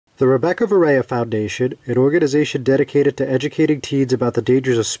The Rebeka Verea Foundation, an organization dedicated to educating teens about the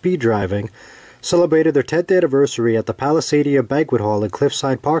dangers of speed driving, celebrated their 10th anniversary at the Palisadium Banquet Hall in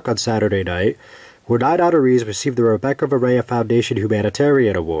Cliffside Park on Saturday night, where 9 honorees received the Rebeka Verea Foundation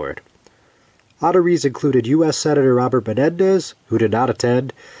Humanitarian Award. Honorees included U.S. Senator Robert Menendez, who did not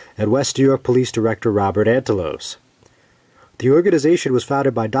attend, and West New York Police Director Robert Antelos. The organization was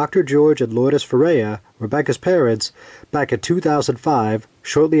founded by Dr. George and Lourdes Verea, Rebeka's parents, back in 2005,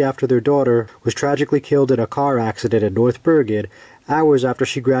 shortly after their daughter was tragically killed in a car accident in North Bergen, hours after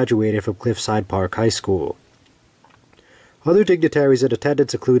she graduated from Cliffside Park High School. Other dignitaries in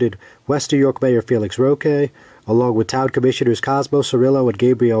attendance included West New York Mayor Felix Roque, along with Town Commissioners Cosmo Cirillo and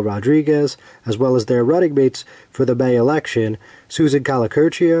Gabriel Rodriguez, as well as their running mates for the May election, Susan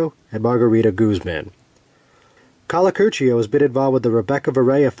Calacurcio and Margarita Guzman. Calacurcio has been involved with the Rebeka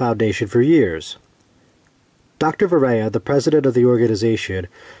Verea Foundation for years. Dr. Verea, the president of the organization,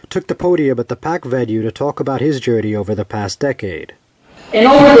 took the podium at the PAC venue to talk about his journey over the past decade. And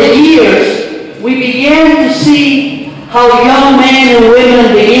over the years, we began to see how young men and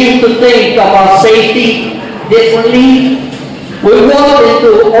women begin to think about safety differently. We walked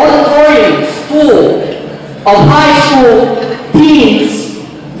into auditoriums full of high school teens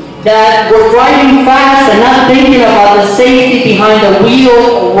that were driving fast and not thinking about the safety behind the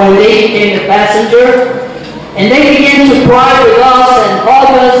wheel when they became a passenger. And they began to cry with us and hug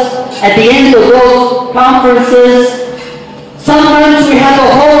us at the end of those conferences. Sometimes we had a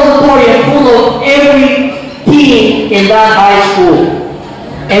whole auditorium full of every teen in that high school.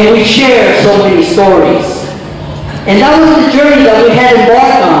 And we shared so many stories. And that was the journey that we had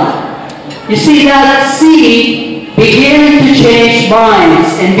embarked on. You see, that seed began to change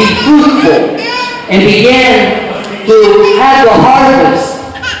minds and be fruitful and began to have the harvest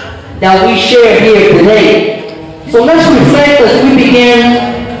that we share here today. So let's reflect as we begin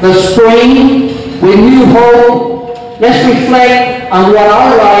the spring with new hope. Let's reflect on what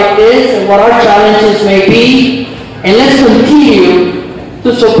our life is and what our challenges may be. And let's continue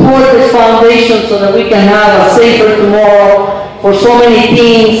to support this foundation so that we can have a safer tomorrow for so many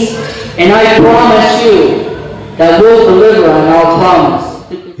teens. And I promise you that we'll deliver on our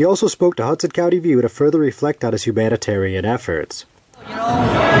promise. He also spoke to Hudson County View to further reflect on his humanitarian efforts. You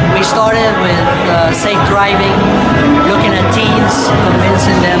know, we started with safe driving, looking at teens,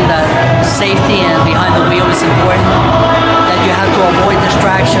 convincing them that safety and behind the wheel is important, that you have to avoid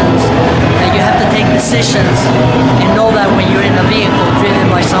distractions, that you have to take decisions and know that when you're in a vehicle driven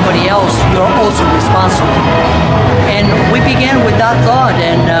by somebody else, you're also responsible. And we began with that thought,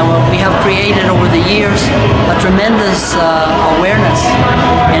 and we have created over the years a tremendous awareness.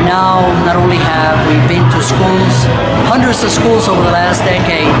 And now not only have we been to schools, hundreds of schools over the last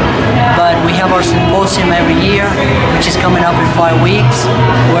decade, but we have our symposium every year, which is coming up in 5 weeks,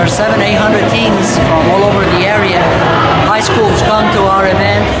 where 700-800 teens from all over the area, high schools, come to our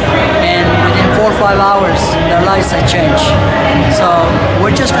event, and within 4 or 5 hours, their lives have changed. So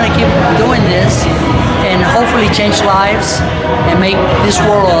we're just going to keep doing this and hopefully change lives and make this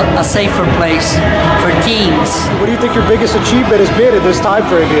world a safer place for teens. What do you think your biggest achievement has been in this time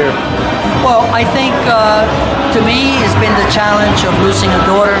frame here? Well, I think to me it's been the challenge of losing a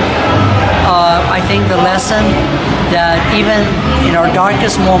daughter. I think the lesson that even in our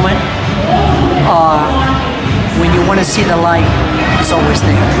darkest moment, when you want to see the light, it's always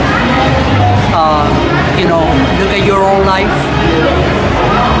there. You know, look at your own life.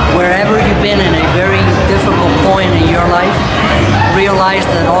 Wherever you've been in a very difficult point in your life, realize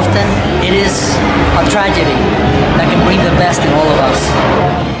that often it is a tragedy that can bring the best in all of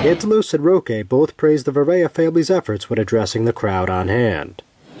us. Antelos and Roque both praised the Verea family's efforts when addressing the crowd on hand.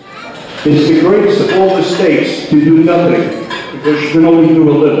 It's the greatest of all mistakes to do nothing, because you can only do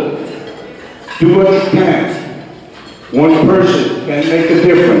a little. Do what you can. One person can make a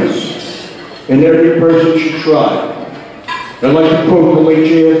difference, and every person should try. I'd like to quote the late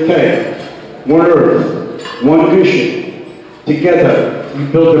JFK, "One earth, one vision. Together, we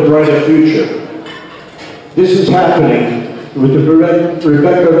build a brighter future." This is happening with the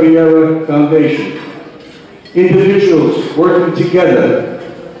Rebeka Verea Foundation. Individuals working together,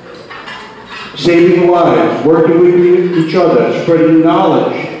 saving lives, working with each other, spreading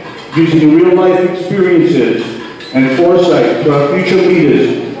knowledge, using real-life experiences and foresight to our future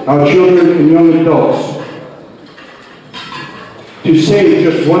leaders, our children and young adults. To save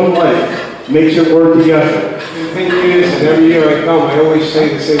just one life makes it worth the effort. In 10 years, and every year I come, I always say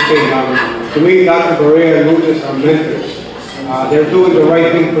the same thing. To me, Dr. Verea and Lourdes are mentors. They're doing the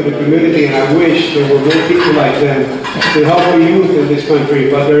right thing for the community, and I wish there were more people like them to help the youth in this country,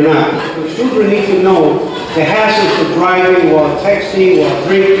 but they're not. The children need to know the hassles of driving while texting, while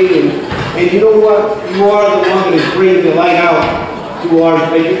drinking, and you know what? You are the one that is bringing the light out to our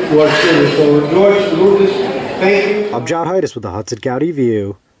children. So George Lucas, thank you. I'm John Heides with the Hudson County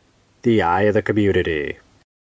View, the eye of the community.